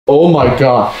Oh my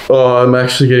god. Oh, I'm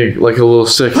actually getting like a little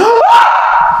sick.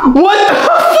 What the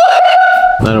fuck?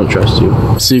 I don't trust you.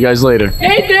 See you guys later.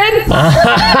 Nathan!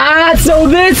 So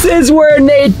this is where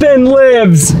Nathan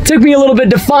lives. Took me a little bit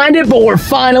to find it, but we're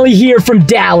finally here from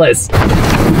Dallas.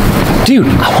 Dude,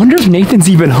 I wonder if Nathan's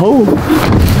even home.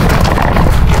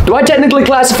 Do I technically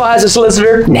classify as a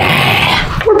solicitor?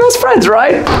 Nah. We're best friends,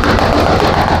 right?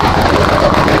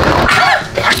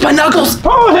 Where's my knuckles?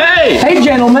 Oh, hey! Hey,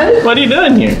 gentlemen. What are you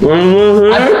doing here?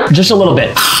 Just a little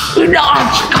bit.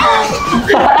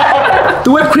 The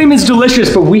whipped cream is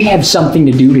delicious, but we have something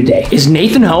to do today. Is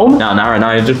Nathan home? No, not right now.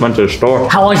 I just went to the store.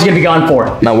 How long is he gonna be gone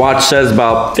for? My watch says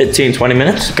about 15, 20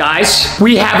 minutes. Guys,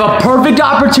 we have a perfect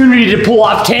opportunity to pull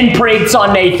off 10 pranks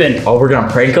on Nathan. Oh, we're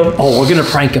gonna prank him? Oh, we're gonna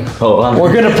prank him. Oh,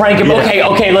 we're gonna prank him. Yeah.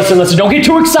 Okay, listen. Don't get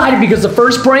too excited because the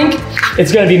first prank,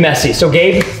 it's gonna be messy. So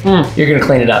Gabe, you're gonna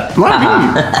clean it up.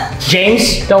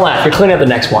 James, don't laugh. You're cleaning up the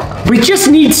next one. We just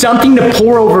need something to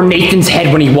pour over Nathan's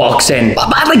head when he walks in.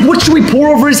 Like, what should we pour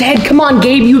over his head? Come on,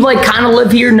 Gabe, you like kind of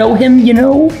live here, know him, you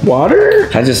know? Water?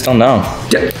 I just don't know.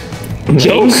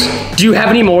 James, do you have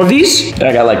any more of these?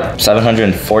 I got like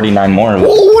 749 more.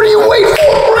 Oh, what are you waiting for?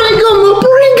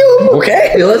 Bring them.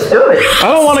 Okay, let's do it. I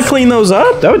don't want to clean those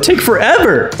up. That would take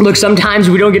forever. Look, sometimes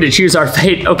we don't get to choose our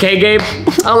fate, okay, Gabe?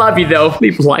 I love you, though.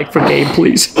 Leave a like for Gabe,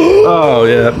 please. Oh,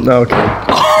 yeah, okay.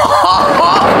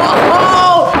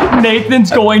 Nathan's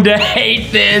going to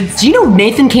hate this. Do you know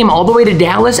Nathan came all the way to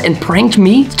Dallas and pranked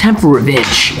me? It's time for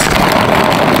revenge.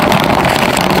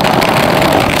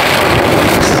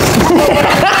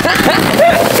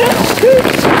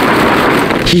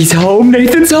 He's home.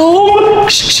 Nathan's home.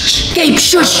 Shh, shh, shh. Gabe,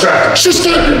 shush. Shush,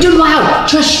 Gabe. You're too loud.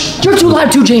 Shush. You're too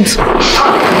loud too, James.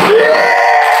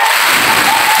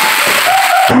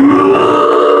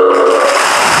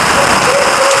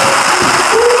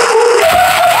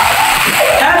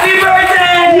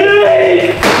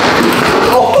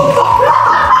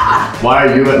 Why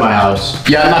are you at my house?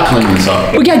 Yeah, I'm not cleaning this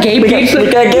up. We got Gabe. We got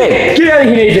Gabe. Get out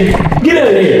of here, Nathan. Get out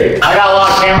of here. I got a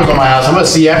lot of cameras on my house. I'm gonna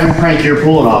see every prank you're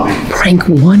pulling on me. Prank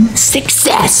 1,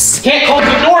 success. Can't close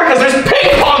the door because there's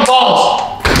ping pong balls.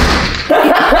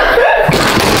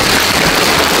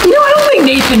 You know, I don't think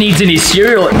Nathan needs any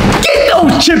cereal. Get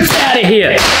those chips out of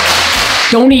here.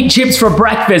 Don't eat chips for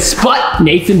breakfast, but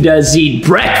Nathan does eat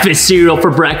breakfast cereal for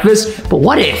breakfast. But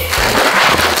what if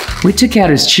we took out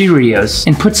his Cheerios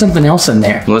and put something else in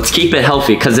there? Let's keep it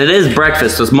healthy because it is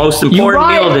breakfast. It's the most important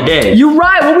meal of the day. You're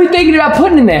right. What are we thinking about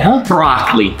putting in there, huh?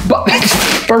 Broccoli.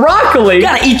 Broccoli? You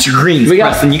gotta eat your greens,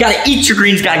 Preston. You gotta eat your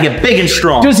greens. Gotta get big and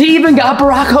strong. Does he even got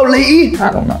broccoli?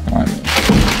 I don't know.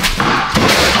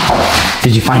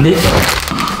 Did you find it?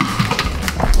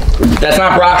 That's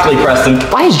not broccoli, Preston.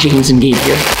 Why is James and Gabe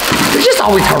here? They're just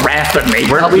always harassing me.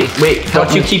 Wait,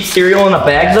 don't you keep cereal in a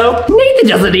bag, though? Nathan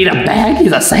doesn't need a bag.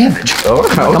 He's a savage. Oh,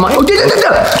 come on. Oh,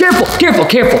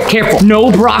 careful.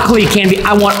 No broccoli can be.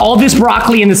 I want all this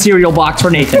broccoli in the cereal box for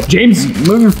Nathan. James,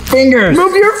 move your fingers.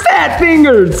 Move your fat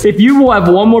fingers. If you will have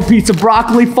one more piece of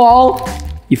broccoli fall,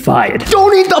 you fired.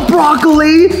 Don't eat the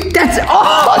broccoli. That's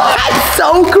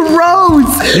so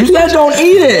gross. You said don't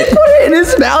eat it. Put it in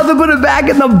his mouth and put it back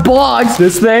in the box.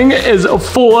 This thing is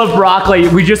full of broccoli.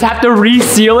 We just have to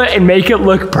reseal it and make it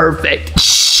look perfect.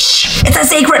 Shh, it's a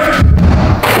secret.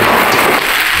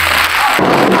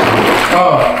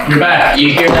 Oh, you're back.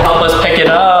 You here to help us pick it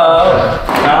up?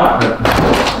 No?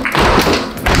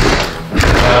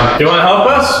 You want to help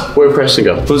us? Where'd Preston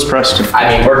go? Who's Preston?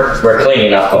 I mean, we're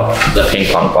cleaning up the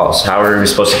ping pong balls. How are we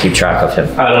supposed to keep track of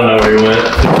him? I don't know where he went.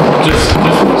 Just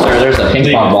Sir, there's a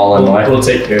ping pong ball in the way. We'll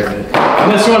take care of it.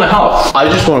 Unless you want to help. I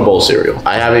just want a bowl of cereal.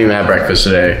 I haven't even had breakfast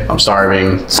today. I'm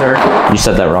starving. Sir, you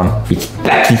said that wrong.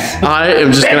 I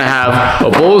am just gonna have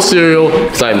a bowl of cereal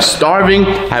because I'm starving.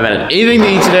 Haven't had anything to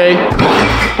eat today.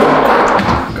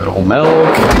 Good old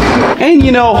milk. And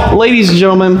you know, ladies and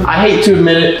gentlemen, I hate to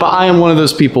admit it, but I am one of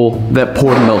those people that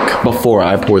pour milk before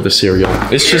I pour the cereal.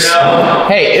 It's just,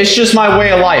 hey, it's just my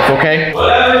way of life, okay?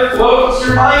 Whatever floats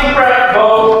your Minecraft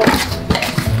boat.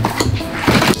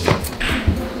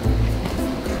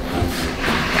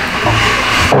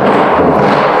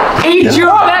 Eat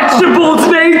your vegetables,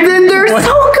 Nathan. They're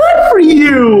so good for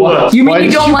you. What? You Why mean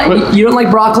did you don't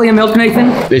like broccoli and milk,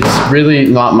 Nathan? It's really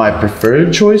not my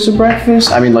preferred choice of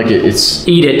breakfast. I mean, like it's.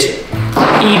 Eat it.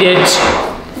 Eat it.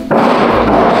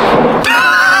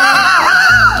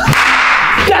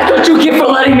 That's what you get for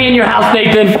letting me in your house,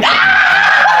 Nathan.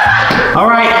 All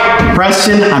right,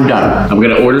 Preston, I'm done. I'm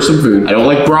gonna order some food. I don't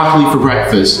like broccoli for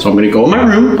breakfast, so I'm gonna go in my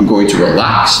room. I'm going to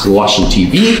relax, watch some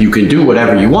TV. You can do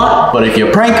whatever you want, but if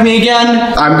you prank me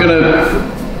again, I'm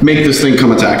gonna make this thing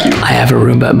come attack you. I have a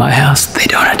Roomba at my house. They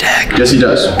don't attack. Yes, he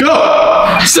does.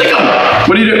 Go! Stick him!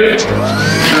 What do you do?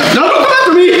 No, don't come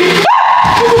after me!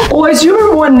 Boys, you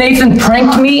remember when Nathan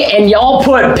pranked me and y'all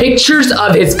put pictures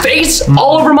of his face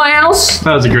all over my house?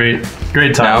 That was a great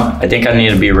time. No, I think I need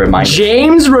to be reminded.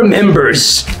 James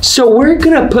remembers. So we're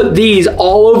gonna put these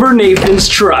all over Nathan's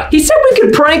truck. He said we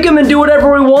could prank him and do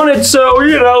whatever we wanted, so,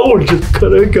 you know, we're just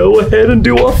gonna go ahead and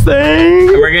do a thing.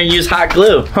 And we're gonna use hot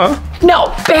glue. Huh?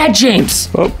 No, bad James.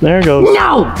 Oh, there it goes.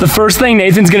 No! The first thing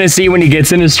Nathan's gonna see when he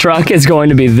gets in his truck is going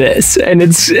to be this, and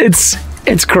it's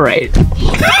great.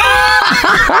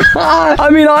 I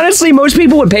mean, honestly, most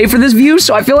people would pay for this view,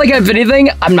 so I feel like if anything,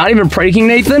 I'm not even pranking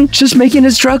Nathan, just making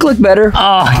his truck look better.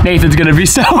 Oh, Nathan's gonna be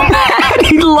so mad.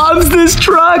 He loves this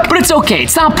truck, but it's okay.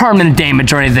 It's not permanent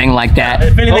damage or anything like that.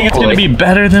 If anything, it's gonna be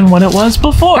better than what it was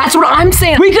before. That's what I'm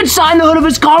saying. We could sign the hood of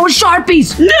his car with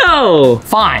Sharpies. No.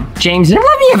 Fine. James, never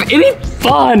let me have any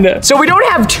fun. So we don't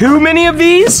have too many of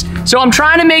these, so I'm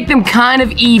trying to make them kind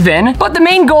of even, but the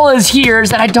main goal is here is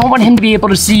that I don't want him to be able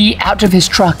to see out of his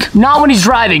truck. Not when he's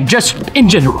driving, just in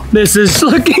general. This is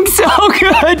looking so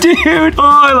good, dude. Oh,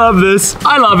 I love this.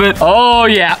 I love it. Oh,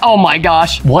 yeah. Oh, my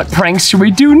gosh. What pranks should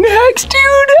we do next,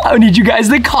 dude? I need you guys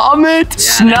to comment.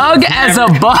 Snug as a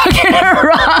bucket of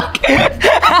rock.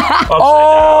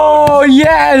 Oh,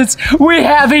 yes. We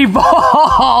have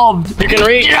evolved. You can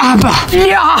reach.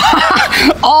 Yeah.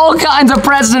 All kinds of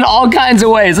Preston, all kinds of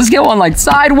ways. Let's get one like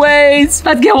sideways.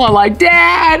 Let's get one like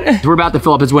that. We're about to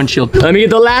fill up his windshield. Let me get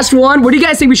the last one. Where do you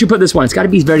guys think we should put this one? It's got to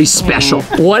be very special.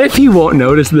 What if he won't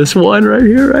notice this one right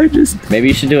here? Right? Just. Maybe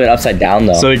you should do it upside down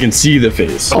though. So you can see the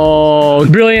face. Oh,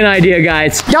 brilliant idea,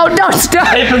 guys. Don't stop.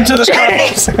 Tape him to the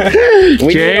James.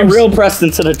 We need a real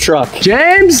Preston to the truck.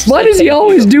 James, why does he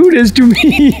always do this to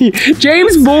me?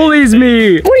 James bullies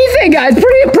me. What do you think, guys?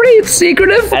 Pretty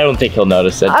secretive. I don't think he'll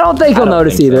notice it. I don't think he'll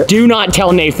notice either. Do not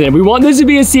tell Nathan. We want this to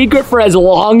be a secret for as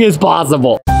long as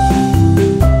possible.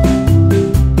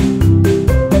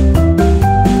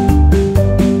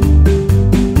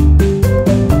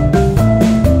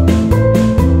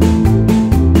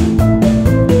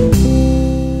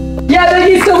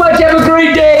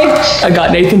 I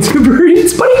got Nathan's Uber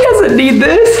Eats, but he doesn't need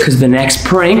this. Because the next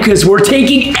prank is we're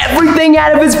taking everything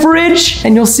out of his fridge,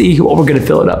 and you'll see what we're gonna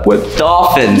fill it up with.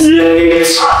 Dolphins.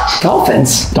 Yes.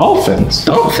 Dolphins. Dolphins.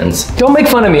 Dolphins. Don't make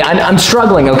fun of me. I'm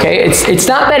struggling, okay? It's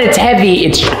not that it's heavy.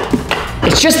 It's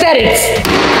just that it's.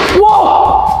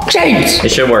 Whoa, James. It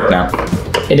should work now.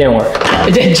 It didn't work.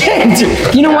 It didn't. James,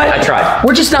 you know what? I tried.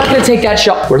 We're just not gonna take that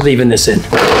shot. We're leaving this in.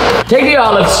 Take the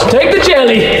olives. Take the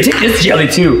jelly. Take this jelly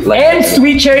too. And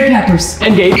sweet cherry peppers.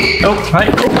 And Gabe. Oh, hi.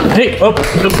 Oh, hey. Oh.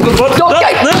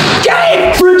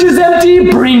 Gabe! Fridge is empty.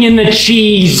 Bring in the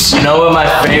cheese. You know what my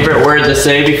favorite word to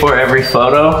say before every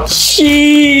photo?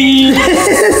 Cheese.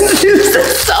 This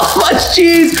is so much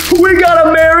cheese. We got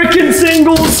American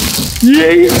singles.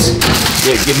 Yes.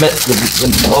 Yeah,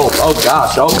 oh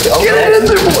gosh. Okay. Get in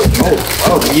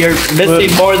there, You're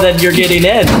missing more than you're getting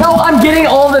in. No, I'm getting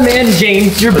all of them in,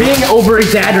 James. You're being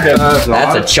over-exaggerative.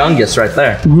 That's a chungus right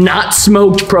there. Not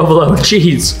smoked provolone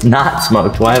cheese. Not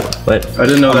smoked. Why? What? I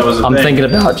didn't know that was a I'm thing. thinking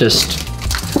about just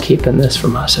keeping this for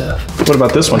myself. What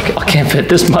about this one? I can't fit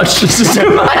this much. This is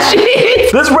too much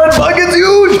cheese. This red bucket's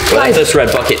huge. Guys, this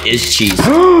red bucket is cheese.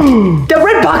 The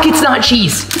red bucket's not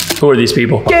cheese. Who are these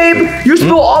people? Gabe, you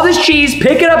spill all this cheese,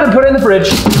 pick it up and put it in the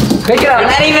fridge. Pick it up. You're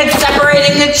not even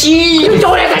separating the cheese. You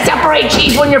don't have to separate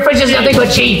cheese when your fridge is nothing but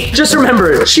cheese. Just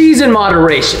remember, cheese in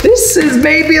moderation. This is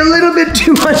maybe a little bit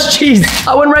too much cheese.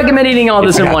 I wouldn't recommend eating all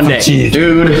this in one day.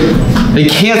 Dude, they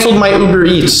canceled my Uber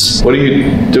Eats. What are you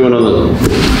doing on the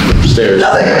stairs?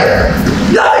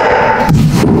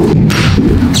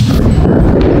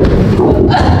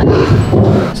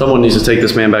 Someone needs to take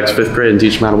this man back to 5th grade and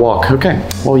teach him how to walk. Okay,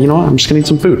 well, you know what? I'm just gonna eat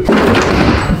some food.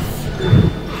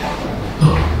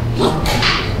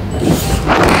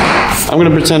 I'm gonna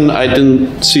pretend I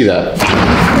didn't see that.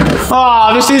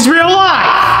 Oh, this is real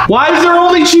life! Why is there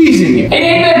only cheese in here? Hey,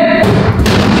 Nathan!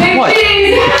 Hey, What?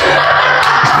 cheese!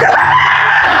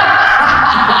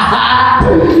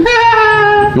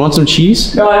 You want some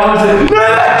cheese? No, I want to.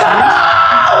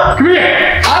 Come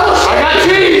here! I got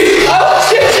cheese! I want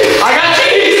cheese! I got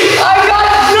cheese! I got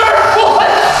Nerf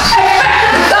bullets!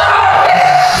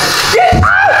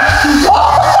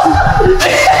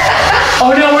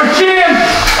 Oh no, we're jammed!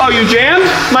 Oh, you jammed?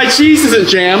 My cheese isn't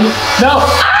jammed. No!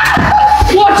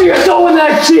 What are you doing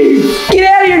that cheese? Get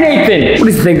out of here, Nathan! What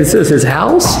does he think this is, his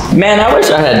house? Man, I wish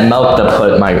I had milk to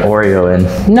put my Oreo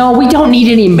in. No, we don't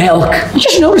need any milk. You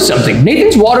just noticed something.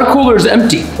 Nathan's water cooler is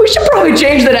empty. We should probably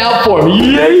change that out for him.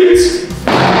 Yates!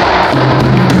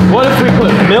 What if we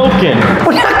put milk in?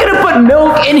 We're not gonna put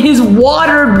milk in his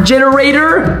water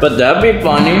generator. But that'd be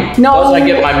funny. No. Plus I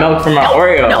get my milk from my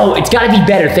Oreo. No, it's gotta be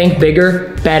better. Think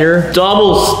bigger, better.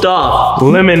 Double stuff.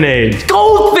 Lemonade.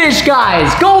 Goldfish,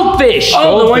 guys, goldfish.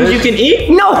 Oh, the ones you can eat?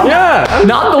 No, Yeah.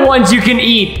 not the ones you can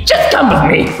eat. Just come with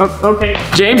me. Okay.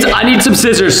 James, I need some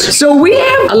scissors. So we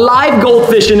have a live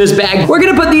goldfish in this bag. We're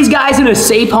gonna put these guys in a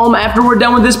safe home after we're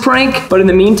done with this prank. But in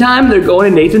the meantime, they're going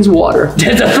in Nathan's water.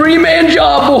 It's a 3-man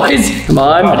job, boys. Come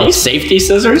on. Are these safety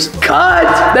scissors?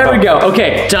 Cut. There we go.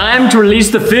 Okay, time to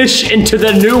release the fish into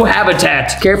the new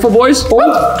habitat. Careful, boys. Oh,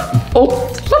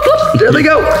 look, there they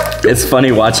go. It's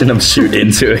funny watching them shoot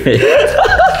into it.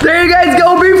 There you guys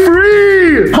go, be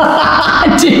free!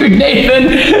 Dude, Nathan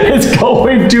is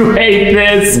going to hate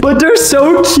this. But they're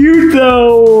so cute,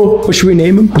 though. What should we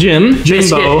name them? Jim.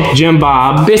 Jimbo. Biscuit. Jim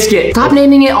Bob. Biscuit. Stop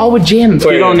naming it all with Jim.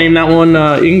 You don't name that one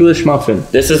English muffin.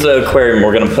 This is the aquarium.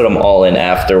 We're gonna put them all in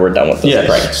after we're done with this Yes.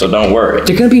 prank. So don't worry.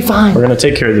 They're gonna be fine. We're gonna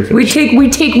take care of the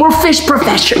fish. We're fish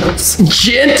professionals.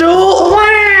 Gentle.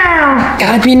 Wow.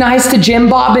 Gotta be nice to Jim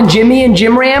Bob and Jimmy and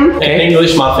Jim Ram. An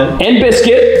English muffin. And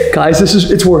Biscuit. Guys,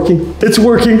 it's working. It's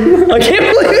working. I can't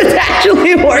believe it's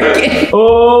actually working.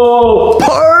 Oh,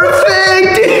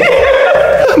 perfect.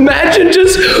 Imagine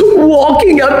just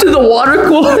walking up to the water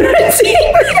cooler and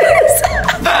seeing this.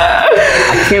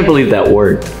 I can't believe that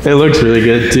worked. It looks really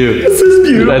good too. This is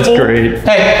beautiful. That's great.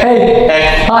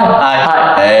 Hey.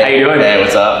 Hi. Hey, How you doing? Hey,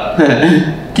 what's up?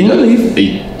 Can you leave? Are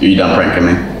you done pranking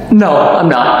me? No, I'm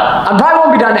not. I probably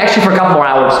won't be done actually for a couple more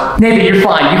hours. Nathan, you're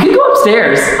fine. You can go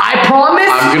upstairs. I promise.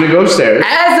 I'm gonna go upstairs.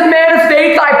 As a man of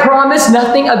faith, I promise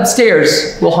nothing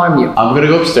upstairs will harm you. I'm gonna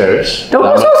go upstairs. Don't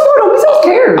be so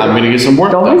scared. I'm gonna get some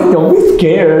work done. Don't be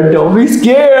scared. Don't be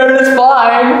scared. It's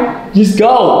fine. Just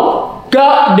go.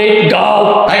 Go, Nathan,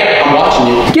 go. Hey, I'm watching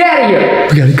you. Get out of here.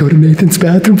 We gotta go to Nathan's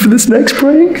bathroom for this next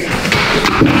prank.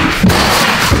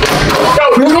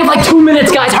 We only have like 2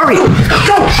 minutes, guys. Hurry. Go.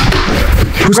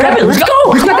 Grab it. Let's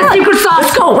go. Who's got the secret sauce?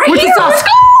 Let's go. Where's the sauce?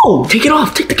 Go. Take it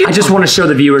off. Take the I just want to show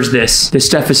the viewers this. This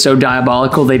stuff is so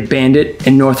diabolical. They banned it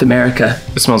in North America.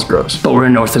 It smells gross. But we're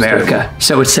in North America,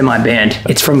 so it's semi-banned.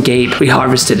 It's from Gabe. We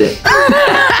harvested it.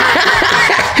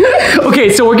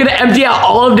 Okay, so we're gonna empty out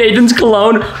all of Nathan's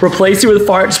cologne, replace it with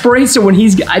fart spray. So when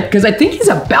because I think he's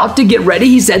about to get ready.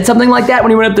 He said something like that when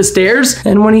he went up the stairs.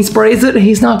 And when he sprays it,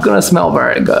 he's not gonna smell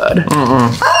very good.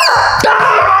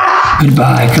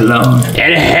 Goodbye, cologne.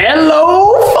 And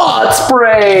hello, fart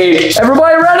spray.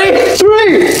 Everybody ready?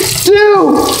 3,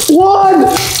 2, 1.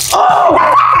 Oh!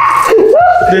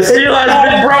 The seal has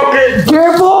been broken.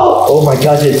 Careful! Oh my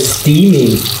gosh, it's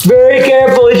steaming. Very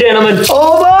carefully, gentlemen.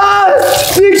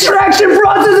 Almost! The extraction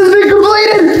process has been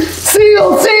completed!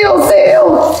 Seal!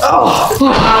 Oh!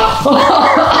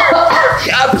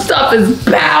 That stuff is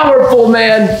powerful,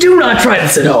 man. Do not try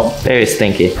this at home. Very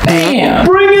stinky. Bam!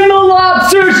 Bring in the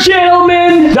lobsters,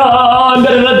 gentlemen! Dun,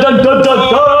 dun, dun, dun, dun, dun,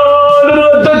 dun,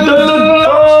 dun, dun, dun.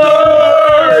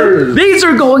 These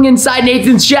are going inside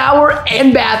Nathan's shower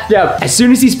and bathtub. As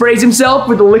soon as he sprays himself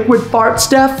with the liquid fart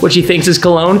stuff, which he thinks is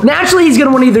cologne, naturally he's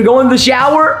gonna want to either go in the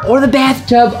shower or the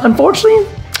bathtub. Unfortunately,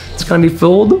 it's gonna be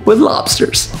filled with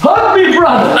lobsters. Hug me,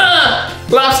 brother!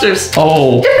 Lobsters.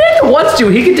 Oh. If Nathan wants to,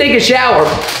 he can take a shower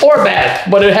or bath,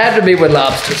 but it had to be with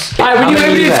lobsters. All right, we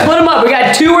need to split them up. We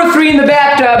got 2 or 3 in the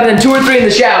bathtub and then 2 or 3 in the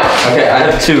shower. Okay, I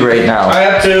have 2 right now. I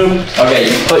have 2. Okay,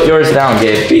 you put yours down,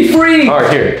 Gabe. Be free. All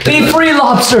right, here. Be free,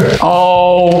 lobster.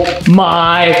 Oh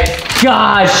my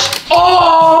gosh.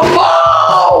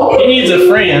 Oh! He needs a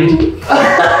friend.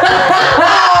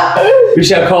 We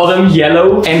shall call them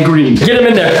Yellow and Green. Get them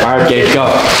in there. All right, Gabe, go.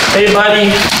 Hey,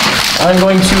 buddy. I'm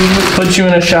going to put you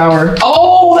in a shower.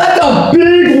 Oh, that's a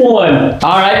big one.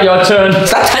 All right, your turn.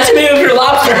 Stop touching me with your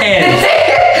lobster hands.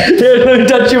 Here, let me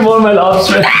touch you more, my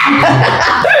lobster.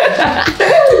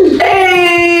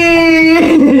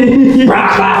 Hey!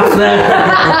 Rock lobster.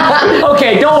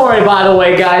 Okay, don't worry, by the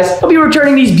way, guys. I'll be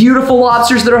returning these beautiful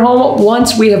lobsters that are home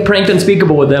once we have pranked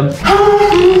Unspeakable with them.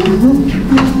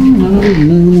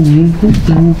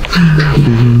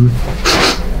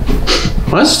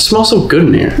 Why does it smell so good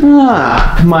in here?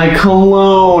 Ah, my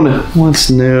cologne. What's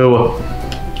new?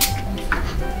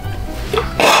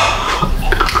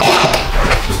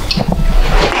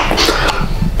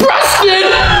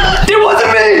 Preston! It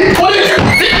wasn't me! What is it?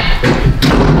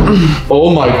 Oh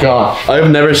my god.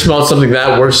 I've never smelled something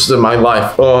that worse in my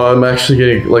life. Oh, I'm actually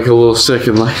getting like a little sick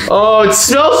and like, oh, it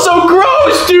smells so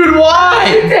gross, dude. Why?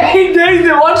 Hey,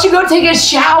 Nathan, why don't you go take a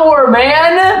shower,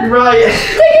 man? Right.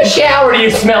 Take a shower, you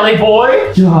smelly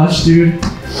boy. Gosh, dude.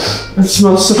 That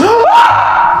smells so.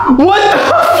 What the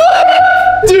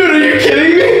fuck? Dude, are you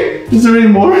kidding me? Is there any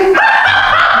more?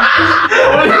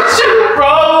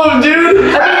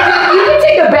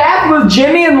 bath with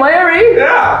Jimmy and Larry.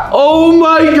 Yeah. Oh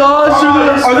my gosh,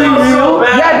 are they real?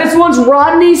 Yeah, this one's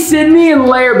Rodney, Sydney, and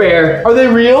Lair Bear. Are they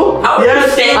real?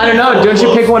 Yes. I don't know. Don't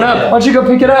you pick one up? Why don't you go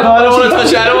pick it up? No, I don't want to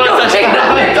touch it. I don't want to touch it. I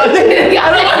don't want to touch it. I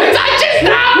don't want to touch it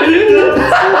now.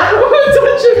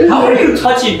 How are you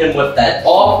touching him with that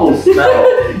awful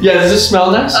smell? Yeah, does this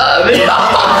smell nice? Just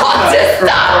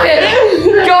stop it.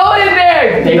 Go in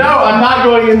there. No, I'm not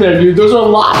going in there, dude. Those are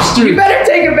lobsters. You better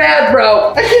take a bath,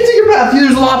 bro. I can't take a bath.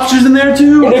 There's lobsters in there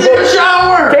too. Take a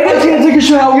shower. I can't take a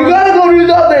shower. You gotta go do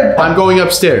something. I'm going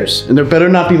upstairs, and there better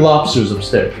not be lobsters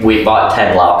upstairs. We bought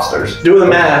 10 lobsters. Do the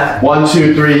math. 1,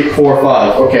 2, 3, 4,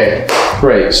 5. Okay,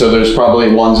 great. So there's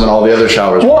probably ones in all the other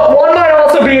showers. One might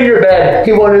also be in your bed.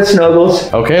 He wanted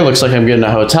snuggles. Okay, looks like I'm getting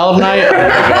a hotel tonight.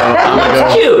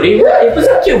 It's cute. It was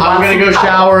cute. I'm gonna go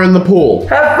shower in the pool.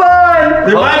 Have fun.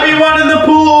 There might be one in the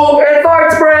pool. And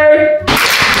fart spray.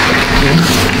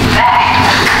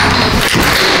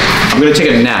 I'm gonna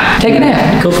take a nap. Take a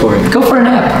nap. Go for it. Go for a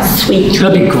nap. Sweet.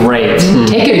 That'll be great.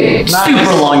 Take a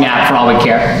super long nap for all we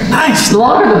care. Nice. The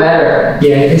longer the better.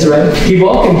 Yeah, he's right. Keep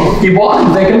walking. Keep walking,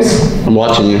 Thickums. I'm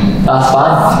watching you. That's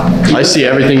fine. I see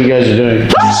everything you guys are doing.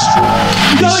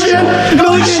 Not again!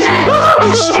 Not again!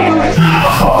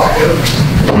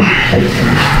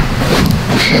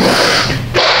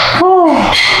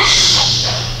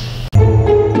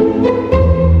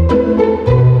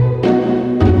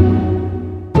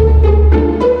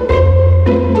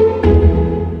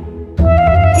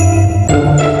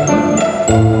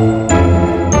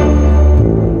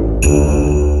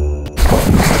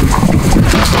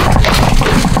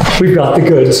 We've got the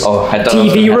goods. Oh, I thought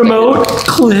TV remote,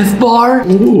 Cliff Bar,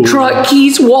 truck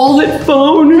keys, wallet,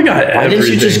 phone. We got Why didn't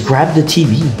you just grab the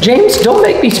TV? James, don't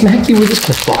make me smack you with this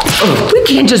Cliff Bar. We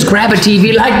can't just grab a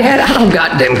TV like that. I don't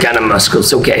got them kind of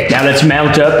muscles, okay? Now let's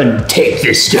mount up and take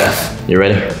this stuff. You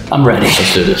ready? I'm ready.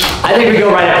 Let's do this. I think we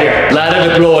go right up here.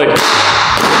 Ladder deployed.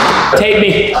 Tape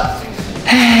me.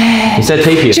 He said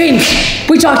tape you. James,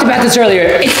 we talked about this earlier.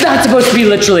 It's not supposed to be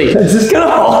literally. Is this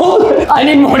gonna hold? I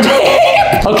need more tape.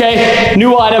 Okay,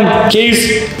 new item.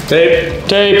 Keys. Tape.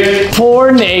 Tape.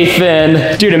 Poor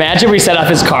Nathan. Dude, imagine we set off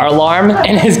his car alarm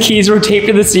and his keys were taped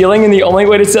to the ceiling and the only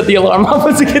way to set the alarm off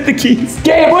was to get the keys.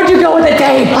 Gabe, where'd you go with the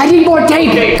tape? I need more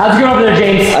tape. How's it going over there,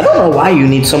 James? I don't know why you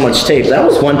need so much tape. That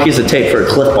was one piece of tape for a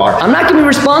Cliff Bar. I'm not gonna be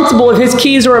responsible if his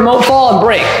keys or remote fall and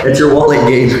break. It's your wallet,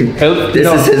 Gabe.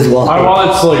 This is his wallet. My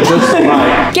wallet's like this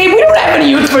high. Gabe, we don't have any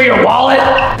use for your wallet.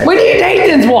 We need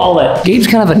Nathan's wallet. Gabe's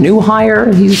kind of a new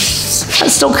hire. He's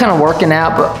still kind of working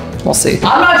out, but we'll see.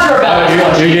 I'm not sure about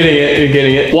this. You're getting it. You're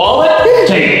getting it. Wallet?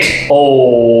 Taped.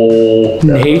 Oh.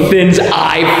 Nathan's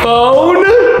iPhone?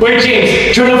 Wait,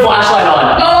 James, turn the flashlight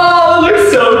on. Oh, it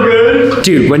looks so good.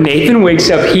 Dude, when Nathan wakes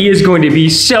up, he is going to be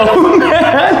so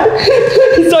mad.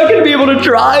 He's not going to be able to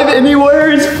drive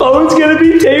anywhere. His phone's going to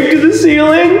be taped to the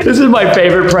ceiling. This is my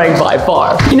favorite prank by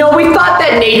far. You know, we thought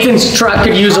that Nathan's truck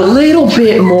could use a little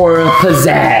bit more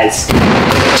pizzazz.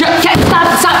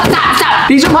 Stop.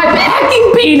 These are my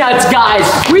packing peanuts, guys.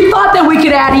 We thought that we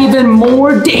could add even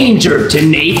more danger to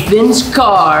Nathan's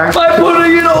car by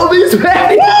putting in all these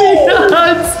packing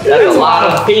peanuts. That's a lot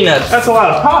of peanuts. That's a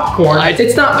lot of popcorn.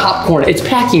 It's not popcorn, it's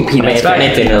packing peanuts. If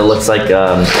anything, it looks like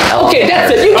Okay,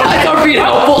 that's it. You guys are being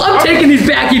helpful. I'm taking these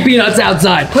packing peanuts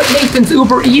outside. Put Nathan's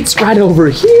Uber Eats right over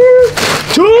here.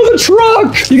 To the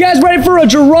truck. You guys ready for a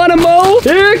Geronimo?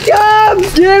 Here it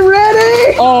comes. Get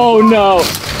ready. Oh no.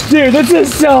 Dude, this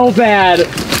is so bad.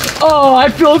 Oh, I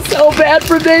feel so bad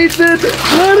for Nathan.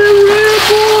 Let it rip,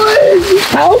 boys.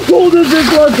 How cool does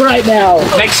this look right now?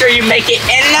 Make sure you make it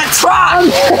in the truck.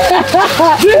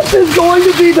 This is going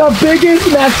to be the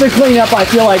biggest mess to clean up, I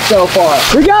feel like, so far.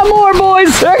 We got more,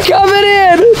 boys. They're coming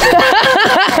in.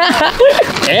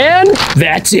 And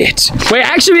that's it. Wait,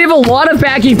 actually, we have a lot of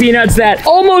packing peanuts that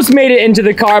almost made it into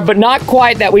the car, but not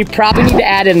quite, that we probably need to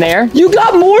add in there. You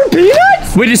got more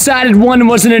peanuts? We decided one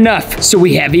wasn't enough, so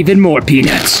we have even more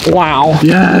peanuts. Wow.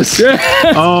 Yes.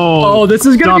 Oh, this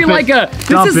is gonna be like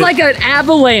like an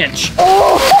avalanche.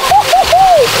 Oh,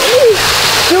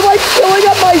 they're like filling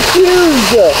up my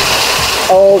shoes.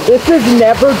 Oh, this is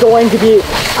never going to be,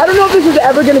 I don't know if this is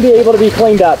ever going to be able to be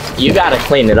cleaned up. You gotta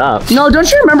clean it up. No,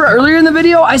 don't you remember earlier in the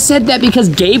video, I said that because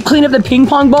Gabe cleaned up the ping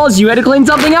pong balls, you had to clean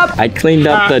something up? I cleaned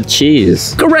up the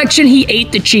cheese. Correction, he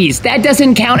ate the cheese. That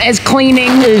doesn't count as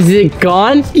cleaning. Is it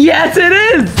gone? Yes, it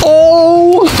is.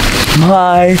 Oh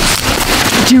my.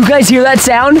 Do you guys hear that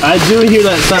sound? I do hear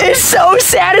that sound. It's so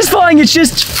satisfying. It's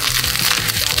just.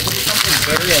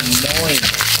 Very annoying.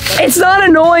 It's not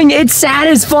annoying, it's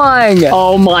satisfying.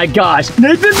 Oh my gosh.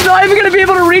 Nathan's not even gonna be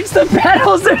able to reach the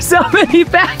pedals. There's so many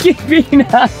packing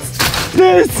peanuts.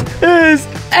 This is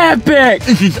epic.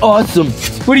 This is awesome.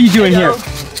 What are you doing here?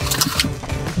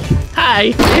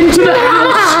 Hi. Into the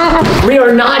house. We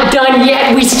are not done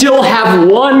yet. We still have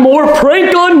one more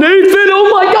prank on Nathan. Oh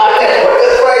my God.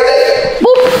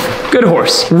 Boop. Good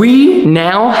horse. We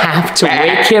now have to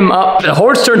wake him up. The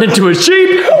horse turned into a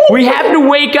sheep. We have to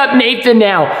wake up Nathan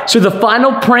now. So the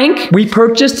final prank we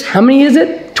purchased, how many is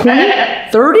it?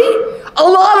 20? 30? A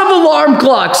lot of alarm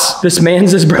clocks. This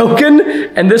man's is broken,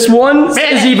 and this one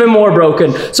is even more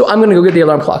broken. So I'm gonna go get the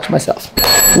alarm clocks myself.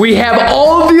 We have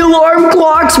all of the alarm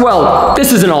clocks. Well,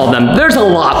 this isn't all of them. There's a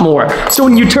lot more. So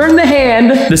when you turn the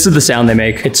hand, this is the sound they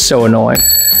make. It's so annoying.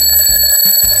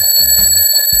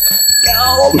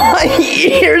 Oh, my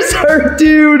ears hurt,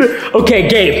 dude. Okay,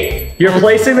 Gabe, you're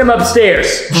placing them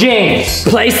upstairs. James,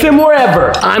 place them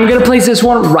wherever. I'm gonna place this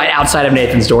one right outside of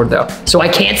Nathan's door, though. So I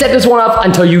can't set this one up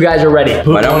until you guys are ready.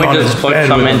 Why don't we just put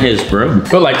some in his room?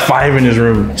 Put like 5 in his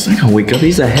room. He's not gonna wake up.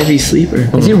 He's a heavy sleeper.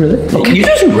 Is he really? Okay. You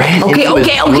just ran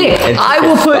Okay. I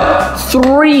will put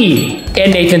 3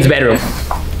 in Nathan's bedroom.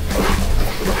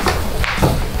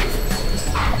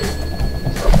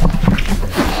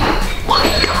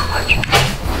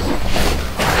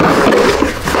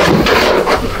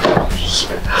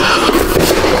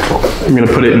 I'm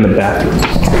gonna put it in the bathroom.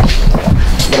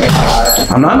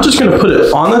 I'm not just gonna put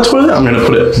it on the toilet, I'm gonna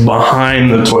put it behind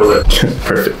the toilet.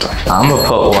 Perfect. I'm gonna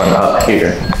put one up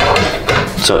here.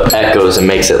 So it echoes and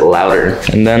makes it louder.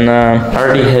 And then I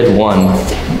already hid one.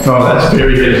 Oh, that's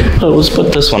very good. Oh, let's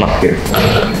put this one up here.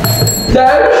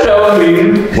 That's so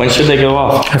mean. When should they go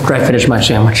off? After I finish my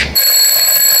sandwich.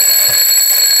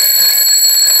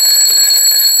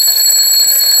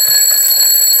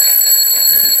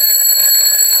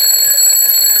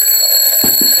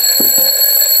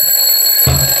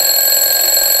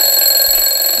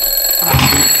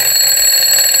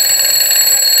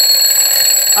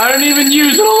 I don't even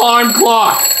use an alarm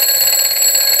clock.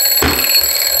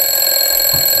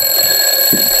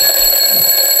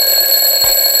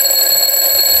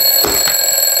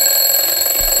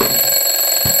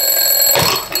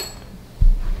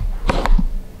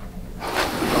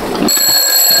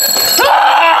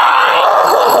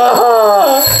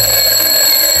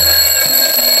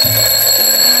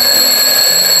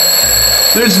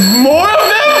 There's more of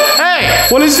them? Hey,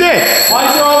 what is this? Why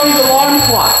is there all these alarm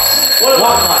clocks? What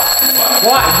alarm clock?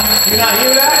 What? Do you not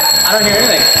hear that? I don't hear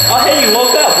anything. Oh, hey, you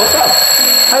woke up. What's up?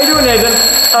 How you doing, Nathan?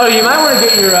 Oh, you might want to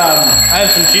get your, I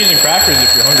have some cheese and crackers if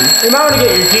you're hungry. you might want to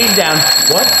get your keys down.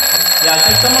 What? Yeah, I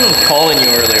think someone was calling you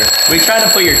earlier. We tried to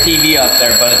put your TV up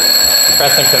there, but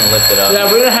Preston couldn't lift it up. Yeah,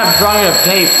 we didn't have strong enough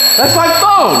tape. That's my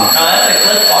phone. No, that's a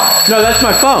clip bar. No, that's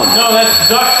my phone. No, that's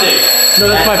duct tape. No,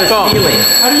 that's my the phone. ceiling.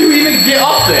 How do you even get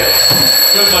up there?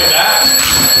 Just like that.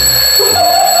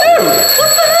 Dude, what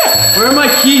the heck? Where are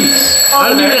my keys? I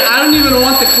don't even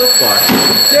want the clip bar.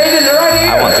 Nathan, they're right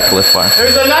here. I want the clip bar.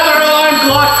 There's another alarm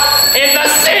clock in the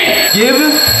sink. Give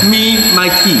me my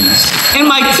keys and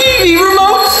my TV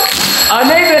remote.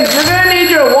 Nathan, you're gonna need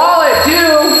your wallet too.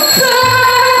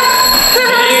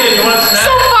 Nathan, you want a snack?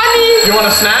 So funny. You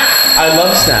want a snack? I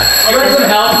love snacks. You want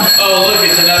some help? Oh, look,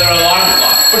 it's another alarm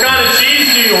clock. What kind of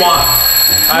cheese do you want?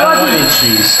 I don't want any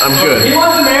cheese. I'm good. He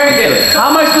wants American. How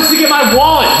am I supposed to get my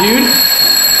wallet, dude?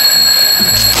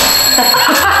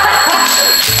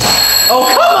 Oh,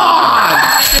 come on!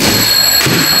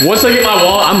 Once I get my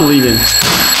wallet, I'm leaving.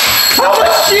 How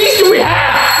much cheese do we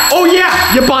have? Oh yeah,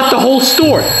 you bought the whole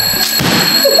store.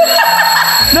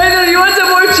 Nathan, you want some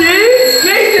more cheese?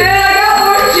 Nathan, I got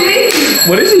more cheese.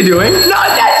 What is he doing? No,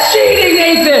 that's cheating,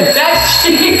 Nathan. That's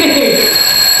cheating.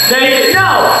 Nathan,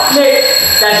 no. Nate,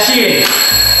 that's cheating.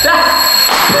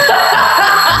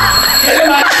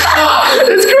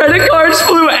 His credit cards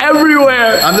flew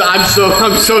everywhere. I'm so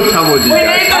done with you Wait,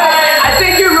 guys. Nathan, I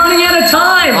think you're running out of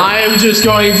time. I am just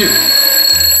going to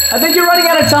I think you're running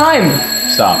out of time.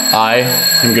 stop. I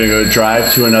am gonna go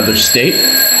drive to another state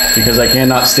because I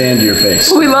cannot stand your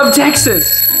face. We love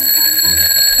Texas.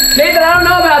 Nathan, I don't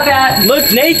know about that.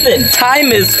 Look, Nathan,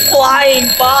 time is flying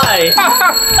by.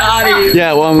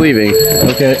 Yeah, well, I'm leaving.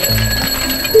 Okay.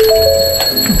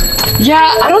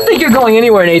 Yeah, I don't think you're going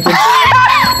anywhere, Nathan.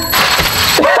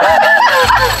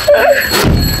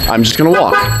 I'm just gonna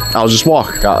walk. I'll just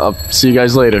walk. I'll see you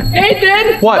guys later.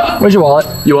 Nathan! What? Where's your wallet?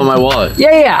 You want my wallet?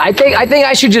 Yeah. I think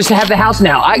I should just have the house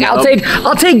now.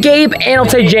 I'll take Gabe and I'll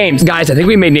take James. Guys, I think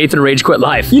we made Nathan rage quit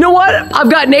life. You know what? I've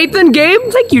got Nathan, Gabe.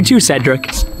 Thank you too, Cedric.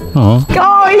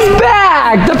 Oh, he's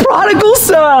back! The prodigal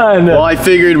son! Well, I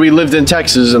figured we lived in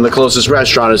Texas and the closest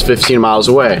restaurant is 15 miles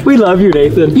away. We love you,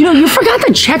 Nathan. You know, you forgot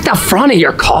to check the front of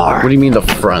your car. What do you mean the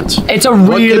front? It's a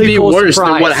What really could be cool worse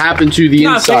surprise. than what happened to the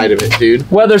inside of it, dude?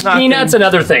 Well, there's peanuts and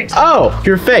other things. Oh,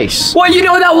 your face. Well, you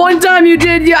know that one time you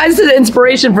did, yeah, this is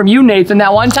inspiration from you, Nathan.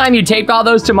 That one time you taped all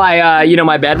those to my, you know,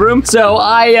 my bedroom. So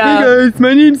Hey guys,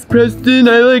 my name's Preston.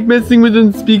 I like messing with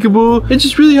Unspeakable. It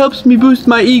just really helps me boost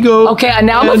my ego. okay, and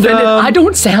now I'm offended. I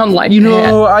don't sound like You that.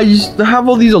 know, I just have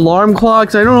all these alarm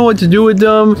clocks. I don't know what to do with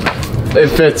them. It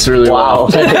fits really well.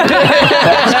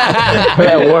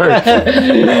 That worked.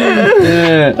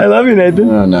 I love you, Nathan.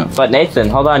 Oh, no. But Nathan,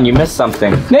 hold on, you missed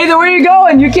something. Nathan, where are you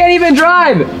going? You can't even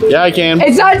drive. Yeah, I can.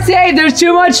 It's not safe. There's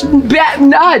too much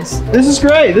nuts. This is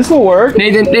great. This will work.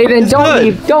 Nathan, don't good.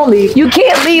 leave. Don't leave. You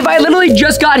can't leave. I literally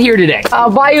just got here today.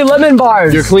 I'll buy you lemon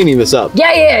bars. You're cleaning this up.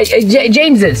 Yeah.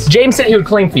 James is. James said he would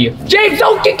clean for you. James,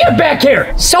 don't get back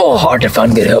here. So hard to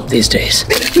find good help these days.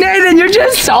 Nathan, you're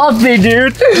just salty,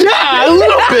 dude. Yeah, a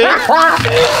little bit.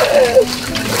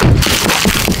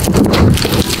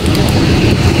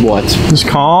 What? Just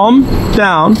calm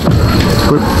down.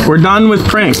 We're done with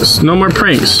pranks. No more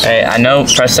pranks. Hey, I know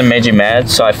Preston made you mad,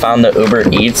 so I found the Uber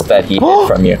Eats that he hid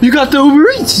from you. You got the Uber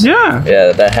Eats? Yeah.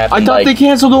 Yeah, that happened I thought like they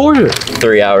canceled the order.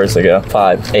 3 hours ago.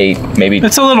 5, 8, maybe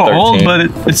It's a little 13. old, but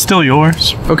it's still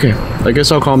yours. Okay, I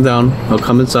guess I'll calm down. I'll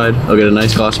come inside. I'll get a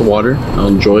nice glass of water. I'll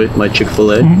enjoy my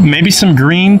Chick-fil-A. Maybe some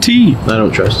green tea. I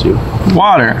don't trust you.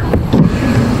 Water.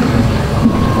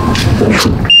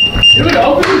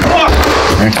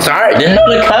 Sorry, didn't know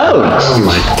the code. Oh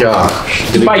my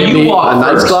gosh. Gonna Why, give you me walk a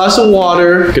nice first. glass of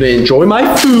water. Gonna enjoy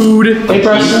my food. Hey,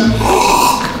 Preston.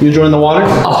 You enjoying the water?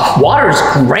 Oh, water's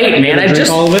great, man. I Drink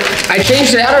just all of it? I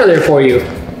changed it out earlier for you.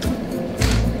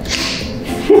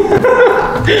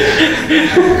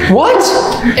 What?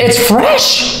 It's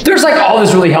fresh. There's like all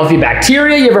this really healthy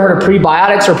bacteria. You ever heard of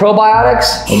prebiotics or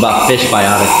probiotics? What about fish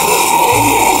biotics?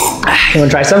 You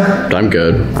wanna try some? I'm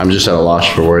good. I'm just at a loss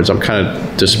for words. I'm kind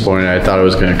of disappointed. I thought I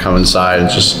was gonna come inside and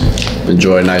just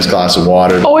enjoy a nice glass of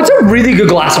water. Oh, it's a really good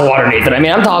glass of water, Nathan. I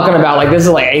mean, I'm talking about like this is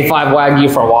like A5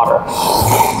 Wagyu for water.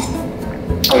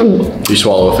 You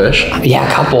swallow a fish? Yeah,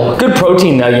 a couple. Good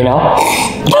protein though, you know?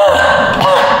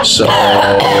 So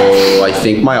I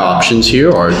think my options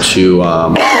here are to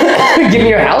Give me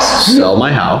your house. sell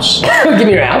my house, Give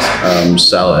me your house.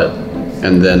 sell it,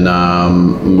 and then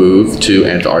move to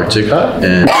Antarctica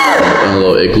and in a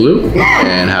little igloo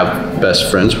and have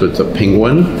best friends with the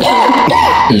penguin.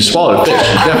 You swallowed a fish.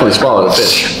 You definitely swallowed a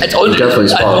fish. I told you. Definitely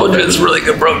swallowed a fish. It's really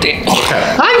good protein.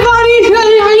 Okay. Hi, buddy.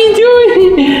 How you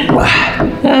doing? You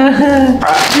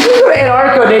can go to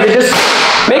Antarctica, Nathan. Just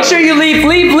make sure you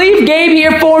leave Gabe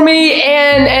here for me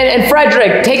and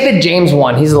Frederick. Take the James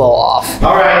one. He's a little off.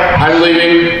 All right. I'm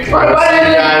leaving. All right, bye,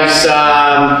 Nathan. Guys,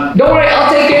 Don't worry. I'll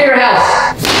take care of your house.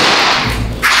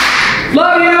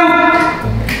 Love you.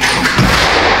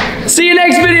 See you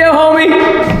next video, homie.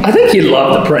 I think he'd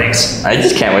love the pranks. I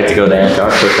just can't wait to go to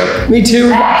Antarctica. Me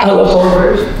too. I love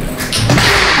horror.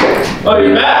 Oh,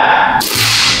 you're back.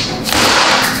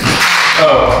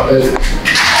 Oh. I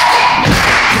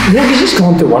think he's just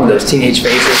going through one of those teenage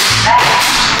phases.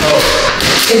 Oh.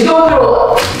 He's going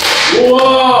through.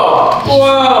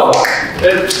 Whoa.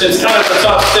 It's kind of a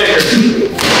tough sticker.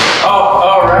 Oh,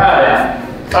 all right.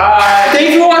 Bye.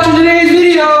 Thanks for watching today's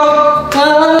video.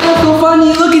 So funny.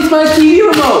 Look, it's my TV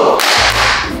remote.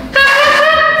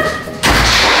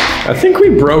 I think we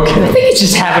broke I it. think he's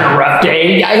just having a rough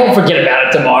day. I won't forget about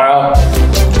it tomorrow.